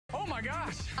my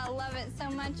gosh. I love it so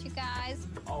much, you guys.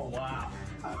 Oh, wow.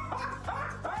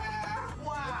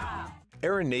 Wow.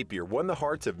 Erin Napier won the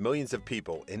hearts of millions of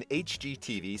people in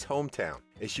HGTV's hometown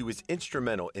as she was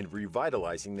instrumental in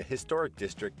revitalizing the historic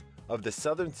district of the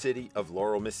southern city of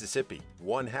Laurel, Mississippi,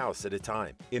 one house at a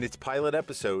time. In its pilot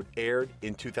episode, aired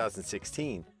in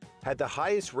 2016, had the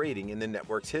highest rating in the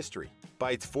network's history.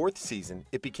 By its fourth season,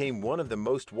 it became one of the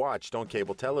most watched on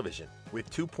cable television, with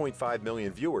 2.5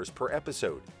 million viewers per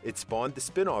episode. It spawned the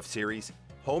spin-off series,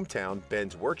 Hometown: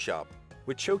 Ben's Workshop,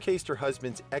 which showcased her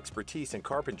husband's expertise in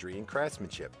carpentry and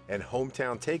craftsmanship, and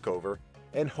Hometown Takeover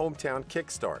and Hometown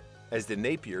Kickstart, as the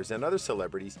Napiers and other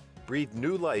celebrities breathed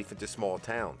new life into small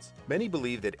towns. Many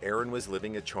believe that Erin was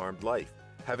living a charmed life,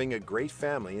 having a great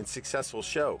family and successful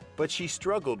show, but she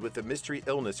struggled with a mystery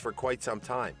illness for quite some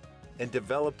time and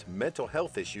developed mental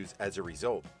health issues as a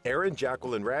result. Erin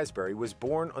Jacqueline Raspberry was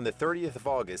born on the 30th of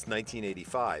August,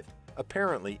 1985,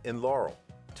 apparently in Laurel,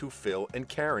 to Phil and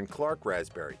Karen Clark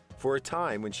Raspberry. For a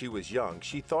time when she was young,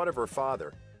 she thought of her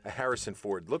father, a Harrison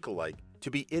Ford look-alike, to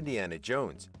be Indiana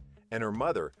Jones, and her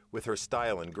mother, with her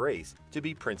style and grace, to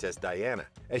be Princess Diana.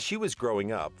 As she was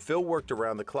growing up, Phil worked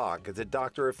around the clock as a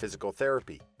doctor of physical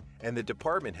therapy and the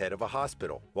department head of a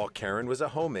hospital, while Karen was a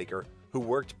homemaker who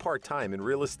worked part-time in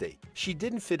real estate. She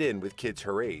didn't fit in with kids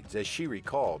her age, as she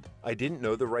recalled, "I didn't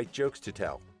know the right jokes to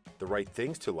tell, the right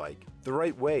things to like, the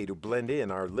right way to blend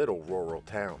in our little rural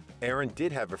town." Erin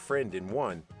did have a friend in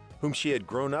one whom she had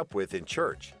grown up with in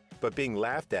church, but being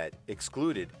laughed at,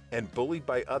 excluded, and bullied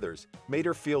by others made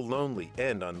her feel lonely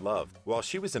and unloved. While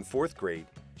she was in fourth grade,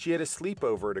 she had a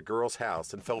sleepover at a girl's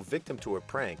house and fell victim to a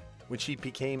prank when she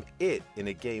became it in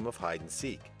a game of hide and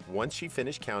seek. Once she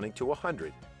finished counting to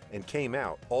 100 and came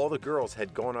out, all the girls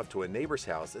had gone up to a neighbor's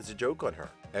house as a joke on her.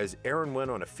 As Erin went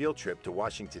on a field trip to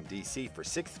Washington, D.C. for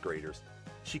sixth graders,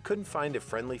 she couldn't find a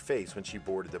friendly face when she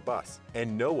boarded the bus,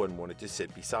 and no one wanted to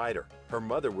sit beside her. Her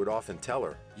mother would often tell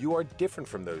her, "You are different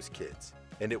from those kids,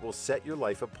 and it will set your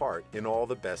life apart in all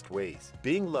the best ways."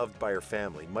 Being loved by her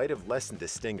family might have lessened the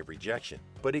sting of rejection,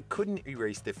 but it couldn't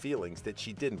erase the feelings that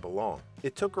she didn't belong.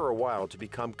 It took her a while to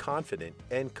become confident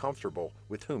and comfortable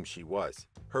with whom she was.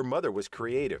 Her mother was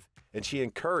creative, and she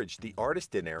encouraged the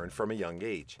artist in Erin from a young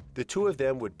age. The two of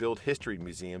them would build history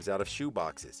museums out of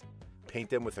shoeboxes, paint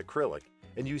them with acrylic,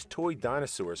 and use toy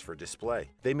dinosaurs for display.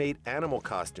 They made animal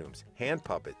costumes, hand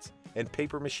puppets, and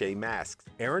papier-mâché masks.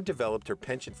 Erin developed her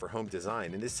penchant for home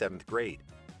design in the 7th grade,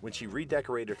 when she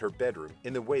redecorated her bedroom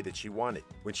in the way that she wanted.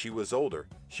 When she was older,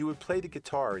 she would play the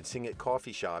guitar and sing at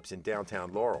coffee shops in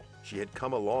downtown Laurel. She had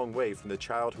come a long way from the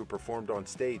child who performed on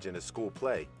stage in a school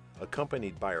play,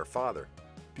 accompanied by her father,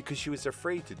 because she was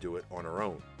afraid to do it on her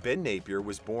own. Ben Napier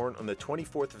was born on the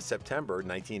 24th of September,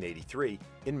 1983,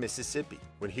 in Mississippi.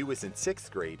 When he was in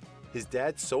 6th grade, his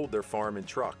dad sold their farm and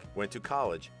truck, went to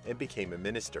college, and became a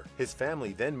minister. His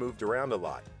family then moved around a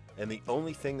lot, and the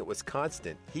only thing that was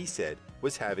constant, he said,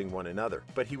 was having one another.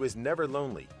 But he was never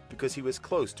lonely because he was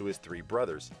close to his 3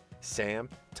 brothers, Sam,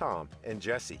 Tom, and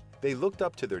Jesse. They looked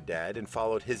up to their dad and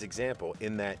followed his example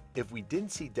in that if we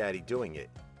didn't see Daddy doing it,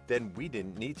 then we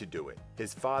didn't need to do it.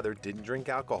 His father didn't drink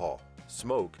alcohol,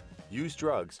 smoke, use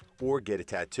drugs, or get a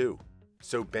tattoo.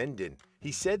 So Ben didn't.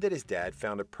 He said that his dad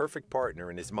found a perfect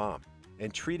partner in his mom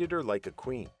and treated her like a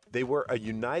queen. They were a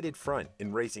united front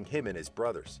in raising him and his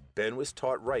brothers. Ben was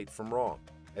taught right from wrong,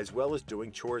 as well as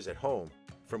doing chores at home,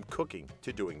 from cooking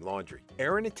to doing laundry.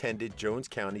 Erin attended Jones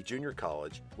County Junior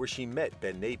College, where she met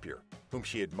Ben Napier, whom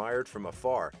she admired from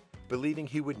afar, believing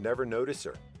he would never notice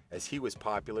her, as he was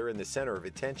popular and the center of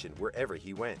attention wherever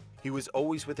he went. He was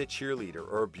always with a cheerleader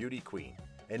or a beauty queen,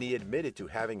 and he admitted to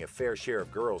having a fair share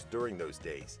of girls during those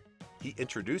days. He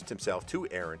introduced himself to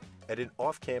Erin at an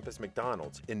off-campus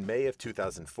McDonald's in May of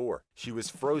 2004. She was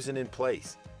frozen in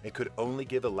place and could only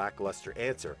give a lackluster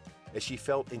answer, as she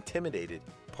felt intimidated,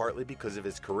 partly because of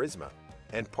his charisma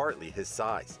and partly his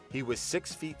size. He was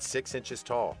 6 feet 6 inches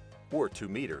tall, or 2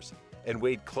 meters, and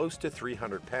weighed close to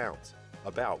 300 pounds.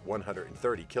 About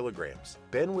 130 kilograms.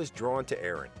 Ben was drawn to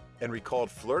Erin and recalled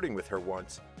flirting with her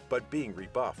once, but being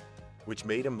rebuffed, which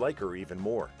made him like her even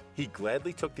more. He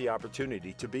gladly took the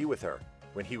opportunity to be with her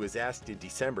when he was asked in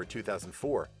December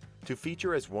 2004 to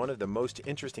feature as one of the most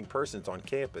interesting persons on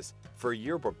campus for a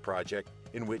yearbook project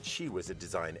in which she was a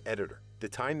design editor. The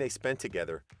time they spent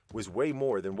together was way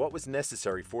more than what was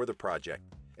necessary for the project,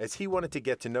 as he wanted to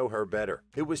get to know her better.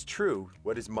 It was true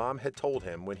what his mom had told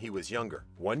him when he was younger.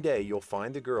 One day you'll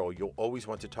find the girl you'll always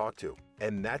want to talk to,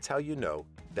 and that's how you know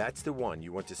that's the one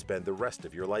you want to spend the rest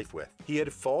of your life with. He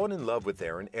had fallen in love with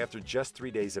Erin after just 3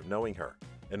 days of knowing her,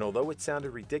 and although it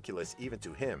sounded ridiculous even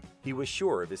to him, he was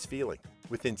sure of his feeling.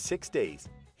 Within 6 days,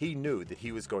 He knew that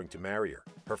he was going to marry her.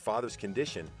 Her father's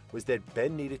condition was that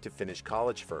Ben needed to finish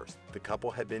college first. The couple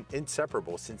had been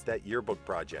inseparable since that yearbook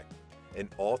project, and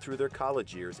all through their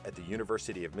college years at the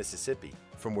University of Mississippi,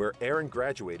 from where Erin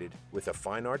graduated with a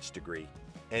fine arts degree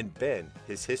and Ben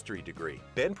his history degree.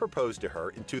 Ben proposed to her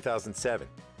in 2007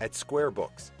 at Square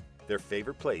Books, their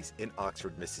favorite place in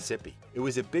Oxford, Mississippi. It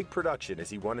was a big production as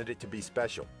he wanted it to be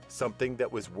special, something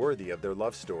that was worthy of their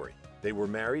love story. They were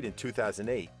married in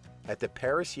 2008 at the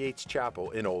Paris Yates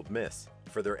Chapel in Old Miss.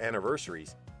 For their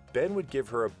anniversaries, Ben would give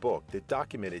her a book that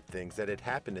documented things that had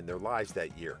happened in their lives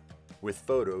that year, with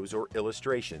photos or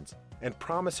illustrations, and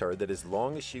promise her that as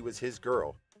long as she was his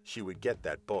girl, she would get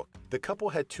that book. The couple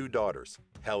had 2 daughters,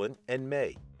 Helen and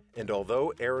May, and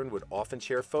although Erin would often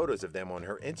share photos of them on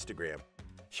her Instagram,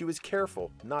 she was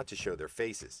careful not to show their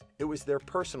faces. It was their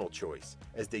personal choice,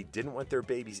 as they didn't want their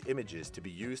baby's images to be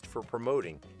used for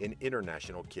promoting an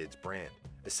international kids brand.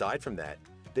 Aside from that,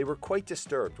 they were quite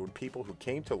disturbed when people who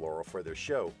came to Laurel for their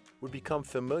show would become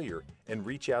familiar and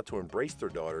reach out to embrace their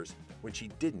daughters when she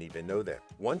didn't even know them.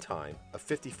 One time, a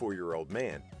 54-year-old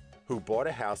man who bought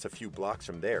a house a few blocks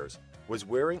from theirs was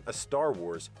wearing a Star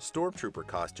Wars stormtrooper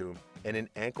costume and an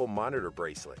ankle monitor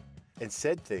bracelet, and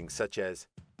said things such as,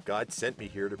 "God sent me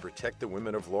here to protect the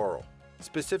women of Laurel,"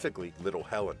 specifically little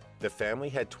Helen. The family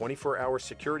had 24-hour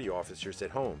security officers at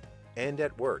home and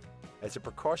at work as a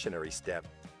precautionary step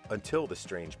until the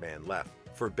strange man left.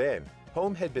 For Ben,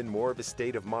 home had been more of a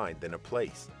state of mind than a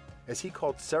place, as he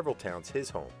called several towns his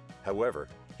home. However,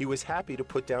 he was happy to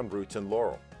put down roots in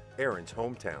Laurel, Erin's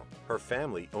hometown. Her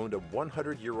family owned a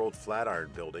 100-year-old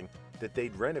Flatiron building that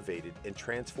they'd renovated and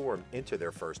transformed into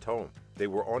their first home. They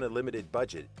were on a limited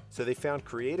budget, so they found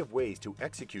creative ways to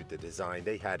execute the design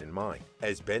they had in mind.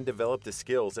 As Ben developed the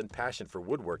skills and passion for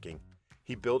woodworking,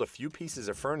 he built a few pieces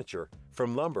of furniture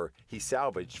from lumber he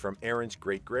salvaged from Erin's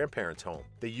great-grandparents' home.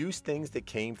 They used things that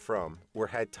came from or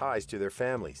had ties to their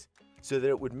families, so that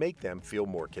it would make them feel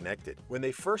more connected. When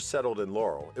they first settled in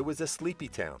Laurel, it was a sleepy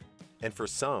town, and for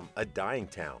some, a dying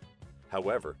town.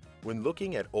 However, when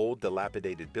looking at old,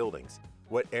 dilapidated buildings,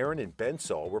 what Erin and Ben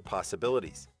saw were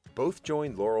possibilities. Both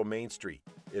joined Laurel Main Street,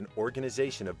 an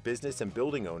organization of business and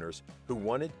building owners who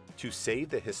wanted to save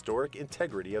the historic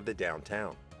integrity of the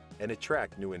downtown and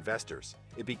attract new investors.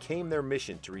 It became their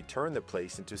mission to return the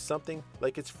place into something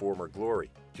like its former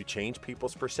glory, to change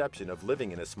people's perception of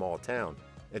living in a small town,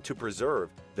 and to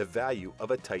preserve the value of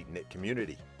a tight-knit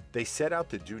community. They set out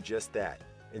to do just that,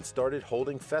 and started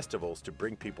holding festivals to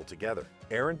bring people together.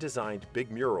 Erin designed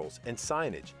big murals and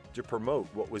signage to promote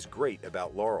what was great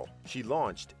about Laurel. She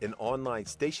launched an online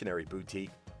stationery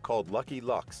boutique called Lucky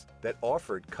Lux that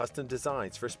offered custom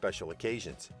designs for special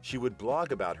occasions. She would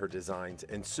blog about her designs,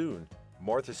 and soon,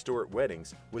 Martha Stewart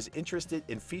Weddings was interested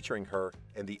in featuring her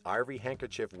and the ivory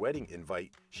handkerchief wedding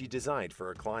invite she designed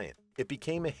for a client. It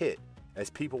became a hit, as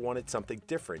people wanted something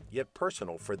different yet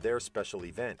personal for their special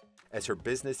event. As her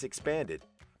business expanded,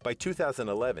 by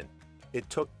 2011, it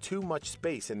took too much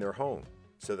space in their home,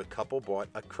 so the couple bought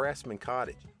a Craftsman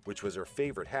cottage, which was her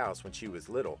favorite house when she was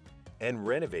little, and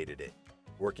renovated it,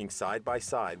 working side by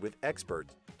side with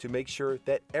experts to make sure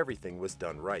that everything was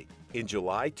done right. In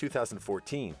July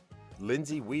 2014,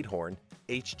 Lindsay Weedhorn,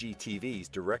 HGTV's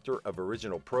Director of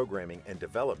Original Programming and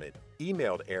Development,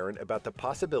 emailed Erin about the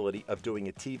possibility of doing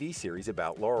a TV series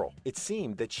about Laurel. It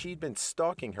seemed that she'd been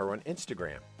stalking her on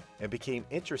Instagram and became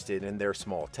interested in their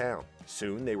small town.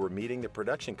 Soon they were meeting the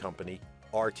production company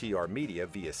RTR Media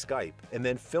via Skype and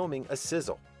then filming a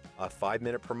sizzle, a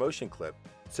 5-minute promotion clip,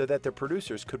 so that the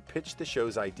producers could pitch the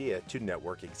show's idea to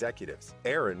network executives.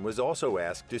 Erin was also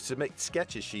asked to submit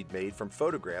sketches she'd made from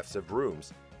photographs of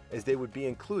rooms, as they would be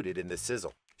included in the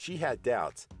sizzle. She had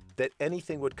doubts that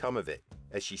anything would come of it.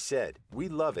 As she said, "We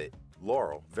love it,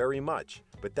 Laurel, very much,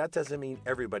 but that doesn't mean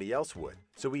everybody else would.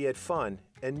 So we had fun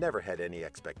and never had any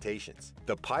expectations."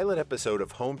 The pilot episode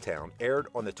of Hometown aired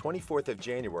on the 24th of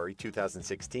January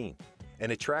 2016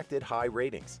 and attracted high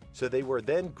ratings, so they were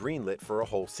then greenlit for a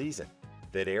whole season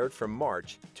that aired from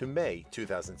March to May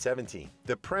 2017.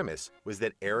 The premise was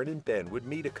that Erin and Ben would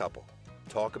meet a couple,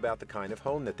 talk about the kind of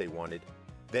home that they wanted,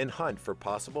 then hunt for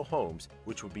possible homes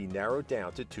which would be narrowed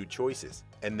down to 2 choices,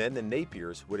 and then the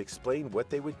Napiers would explain what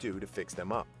they would do to fix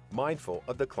them up, mindful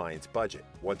of the client's budget.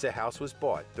 Once a house was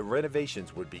bought, the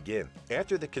renovations would begin.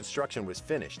 After the construction was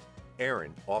finished,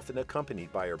 Erin, often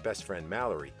accompanied by her best friend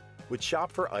Mallory, would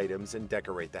shop for items and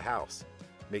decorate the house,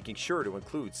 making sure to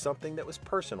include something that was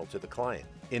personal to the client.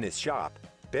 In his shop,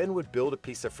 Ben would build a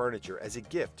piece of furniture as a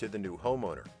gift to the new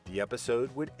homeowner. The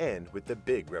episode would end with the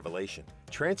big revelation.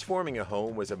 Transforming a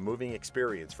home was a moving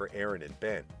experience for Erin and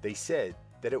Ben. They said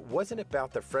that it wasn't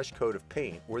about the fresh coat of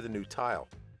paint or the new tile,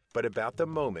 but about the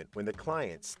moment when the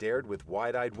client stared with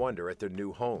wide-eyed wonder at their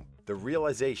new home, the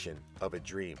realization of a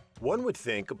dream. One would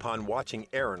think, upon watching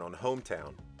Erin on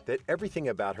Hometown, that everything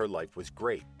about her life was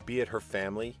great, be it her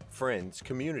family, friends,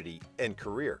 community, and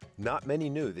career. Not many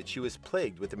knew that she was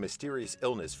plagued with a mysterious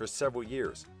illness for several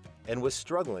years and was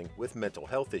struggling with mental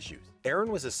health issues.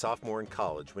 Erin was a sophomore in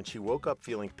college when she woke up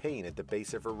feeling pain at the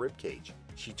base of her ribcage.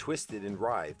 She twisted and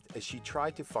writhed as she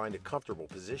tried to find a comfortable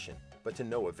position, but to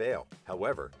no avail.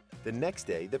 However, the next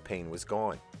day the pain was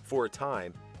gone. For a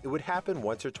time, it would happen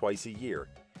once or twice a year,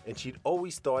 and she'd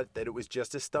always thought that it was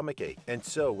just a stomachache, and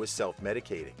so was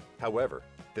self-medicating. However,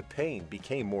 the pain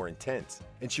became more intense,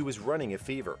 and she was running a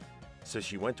fever. So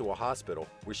she went to a hospital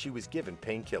where she was given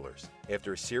painkillers.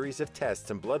 After a series of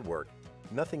tests and blood work,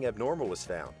 nothing abnormal was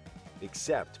found,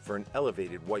 except for an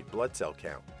elevated white blood cell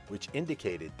count, which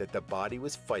indicated that the body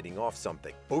was fighting off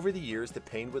something. Over the years, the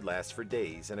pain would last for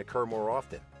days and occur more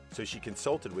often, so she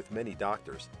consulted with many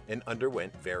doctors and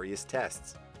underwent various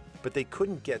tests. But they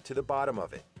couldn't get to the bottom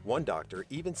of it. One doctor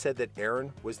even said that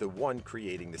Erin was the one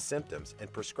creating the symptoms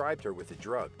and prescribed her with a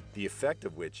drug, the effect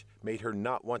of which made her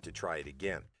not want to try it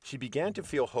again. She began to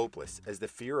feel hopeless as the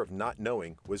fear of not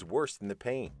knowing was worse than the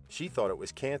pain. She thought it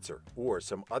was cancer or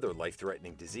some other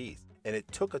life-threatening disease, and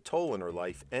it took a toll on her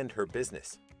life and her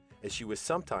business, as she was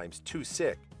sometimes too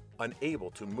sick,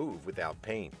 unable to move without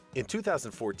pain. In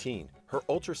 2014, her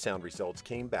ultrasound results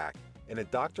came back and a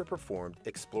doctor performed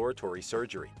exploratory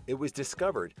surgery. It was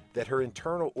discovered that her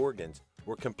internal organs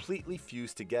were completely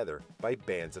fused together by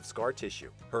bands of scar tissue.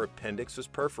 Her appendix was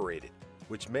perforated,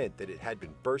 which meant that it had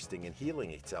been bursting and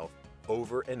healing itself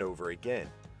over and over again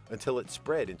until it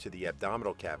spread into the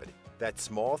abdominal cavity. That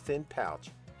small, thin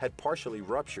pouch had partially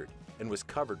ruptured and was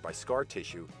covered by scar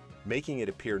tissue, making it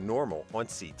appear normal on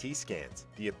CT scans.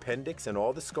 The appendix and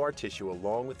all the scar tissue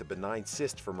along with the benign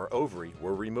cyst from her ovary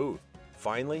were removed.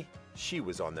 Finally, she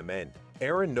was on the mend.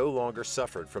 Erin no longer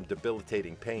suffered from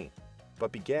debilitating pain,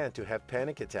 but began to have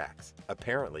panic attacks.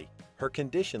 Apparently, her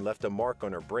condition left a mark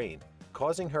on her brain,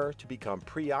 causing her to become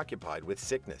preoccupied with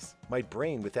sickness. My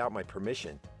brain, without my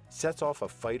permission, sets off a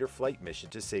fight or flight mission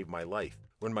to save my life,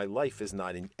 when my life is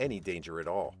not in any danger at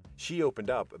all. She opened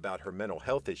up about her mental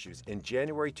health issues in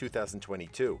January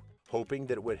 2022, hoping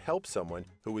that it would help someone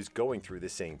who was going through the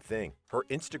same thing. Her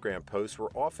Instagram posts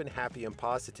were often happy and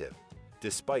positive,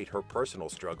 despite her personal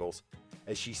struggles,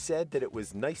 as she said that it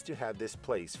was nice to have this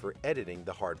place for editing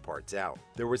the hard parts out.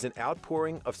 There was an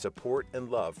outpouring of support and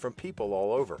love from people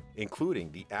all over,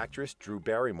 including the actress Drew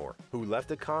Barrymore, who left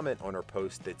a comment on her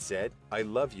post that said, "I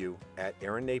love you at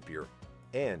Erin Napier,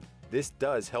 and this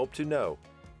does help to know,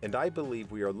 and I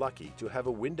believe we are lucky to have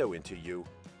a window into you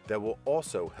that will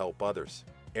also help others."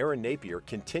 Erin Napier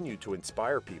continued to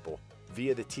inspire people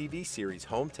via the TV series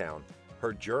Hometown,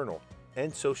 her journal,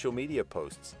 and social media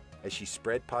posts as she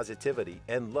spread positivity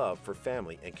and love for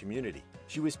family and community.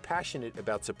 She was passionate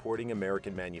about supporting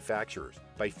American manufacturers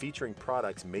by featuring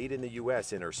products made in the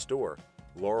U.S. in her store,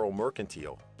 Laurel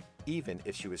Mercantile, even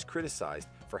if she was criticized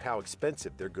for how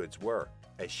expensive their goods were.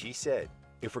 As she said,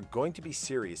 "If we're going to be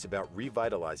serious about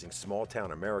revitalizing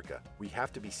small-town America, we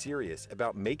have to be serious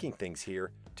about making things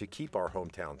here to keep our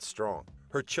hometown strong."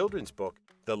 Her children's book,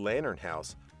 The Lantern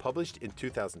House, published in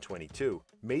 2022,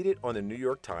 made it on the New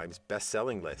York Times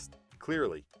best-selling list.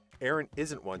 Clearly, Erin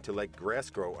isn't one to let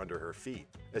grass grow under her feet,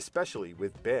 especially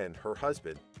with Ben, her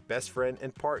husband, best friend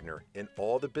and partner in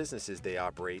all the businesses they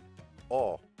operate,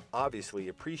 all obviously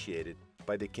appreciated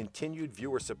by the continued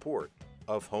viewer support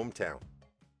of Hometown.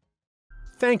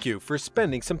 Thank you for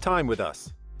spending some time with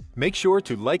us. Make sure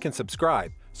to like and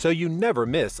subscribe so you never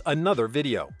miss another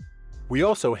video. We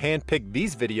also handpick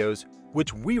these videos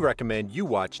which we recommend you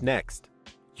watch next.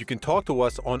 You can talk to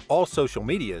us on all social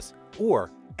medias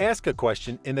or ask a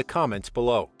question in the comments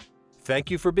below. Thank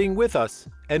you for being with us,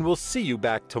 and we'll see you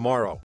back tomorrow.